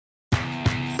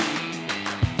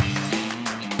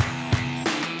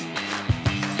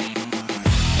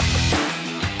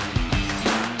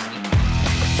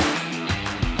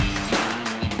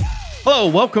Hello,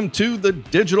 welcome to the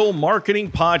Digital Marketing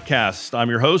Podcast. I'm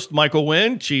your host, Michael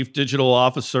Wynn, Chief Digital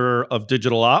Officer of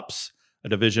Digital Ops, a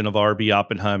division of RB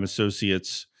Oppenheim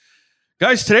Associates.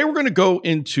 Guys, today we're going to go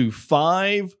into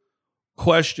 5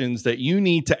 questions that you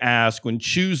need to ask when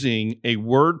choosing a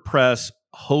WordPress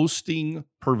hosting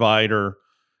provider.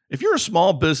 If you're a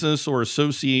small business or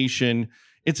association,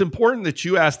 it's important that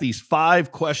you ask these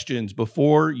 5 questions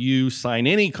before you sign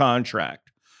any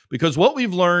contract, because what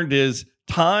we've learned is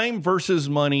time versus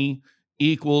money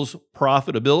equals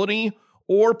profitability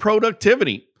or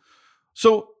productivity.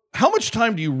 So how much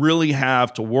time do you really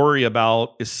have to worry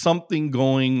about is something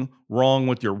going wrong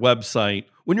with your website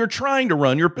when you're trying to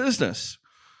run your business?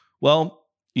 Well,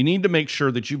 you need to make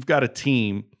sure that you've got a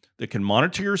team that can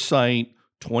monitor your site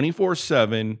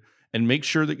 24/7 and make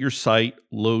sure that your site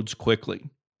loads quickly.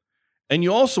 And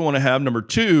you also want to have number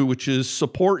 2, which is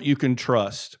support you can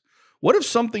trust. What if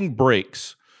something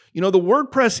breaks? You know, the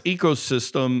WordPress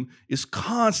ecosystem is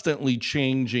constantly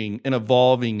changing and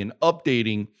evolving and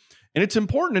updating, and it's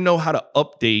important to know how to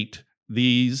update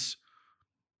these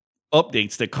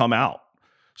updates that come out.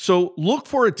 So look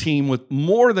for a team with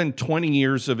more than 20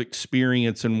 years of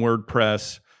experience in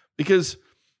WordPress, because,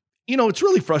 you know, it's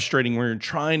really frustrating when you're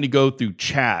trying to go through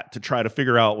chat to try to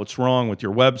figure out what's wrong with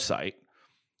your website.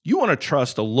 You want to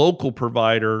trust a local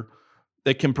provider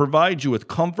that can provide you with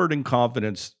comfort and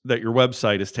confidence that your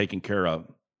website is taken care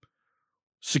of.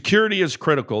 Security is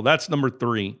critical. That's number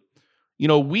 3. You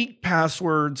know, weak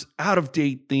passwords,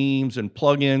 out-of-date themes, and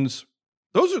plugins,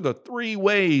 those are the 3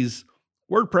 ways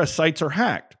WordPress sites are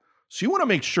hacked. So you want to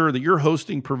make sure that your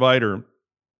hosting provider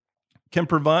can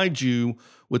provide you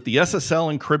with the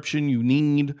SSL encryption you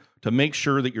need to make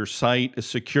sure that your site is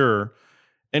secure,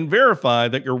 and verify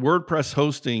that your WordPress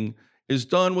hosting is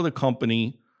done with a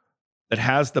company that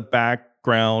has the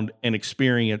background and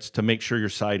experience to make sure your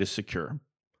site is secure.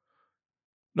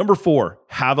 Number 4,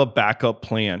 have a backup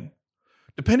plan.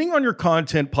 Depending on your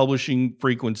content publishing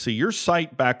frequency, your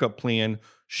site backup plan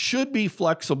should be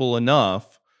flexible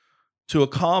enough to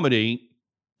accommodate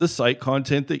the site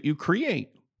content that you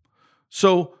create.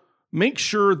 So make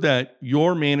sure that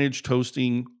your managed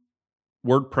hosting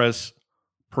WordPress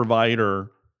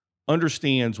provider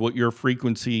understands what your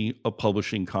frequency of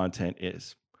publishing content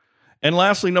is. And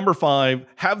lastly, number 5,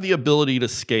 have the ability to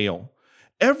scale.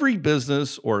 Every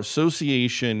business or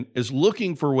association is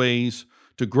looking for ways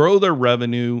to grow their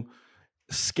revenue,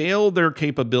 scale their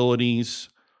capabilities.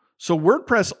 So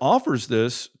WordPress offers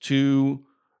this to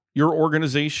your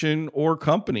organization or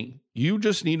company. You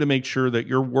just need to make sure that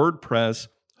your WordPress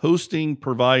hosting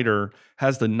provider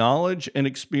has the knowledge and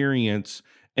experience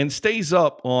and stays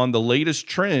up on the latest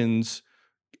trends,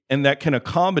 and that can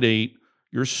accommodate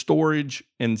your storage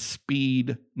and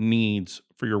speed needs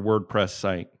for your WordPress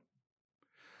site.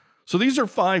 So these are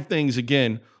 5 things.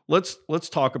 Again, let's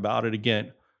talk about it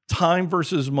again. Time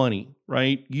versus money,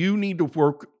 right? You need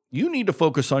to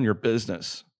focus on your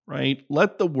business, right?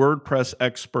 Let the WordPress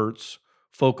experts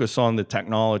focus on the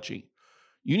technology.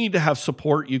 You need to have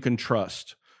support you can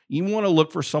trust. You want to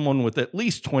look for someone with at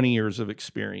least 20 years of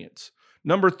experience.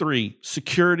 Number 3,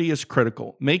 security is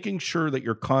critical, making sure that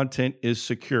your content is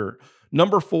secure.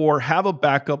 Number 4, have a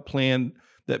backup plan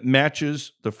that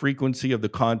matches the frequency of the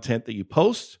content that you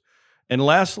post. And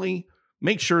lastly,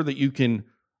 make sure that you can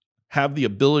have the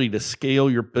ability to scale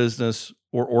your business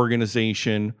or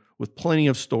organization with plenty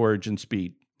of storage and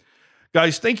speed.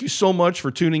 Guys, thank you so much for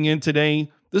tuning in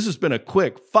today. This has been a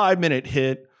quick 5-minute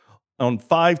hit on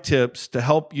 5 tips to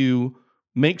help you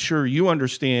make sure you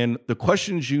understand the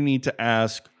questions you need to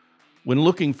ask when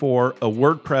looking for a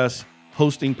WordPress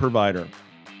hosting provider.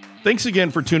 Thanks again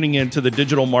for tuning in to the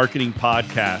Digital Marketing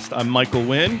Podcast. I'm Michael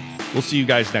Wynn. We'll see you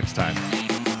guys next time.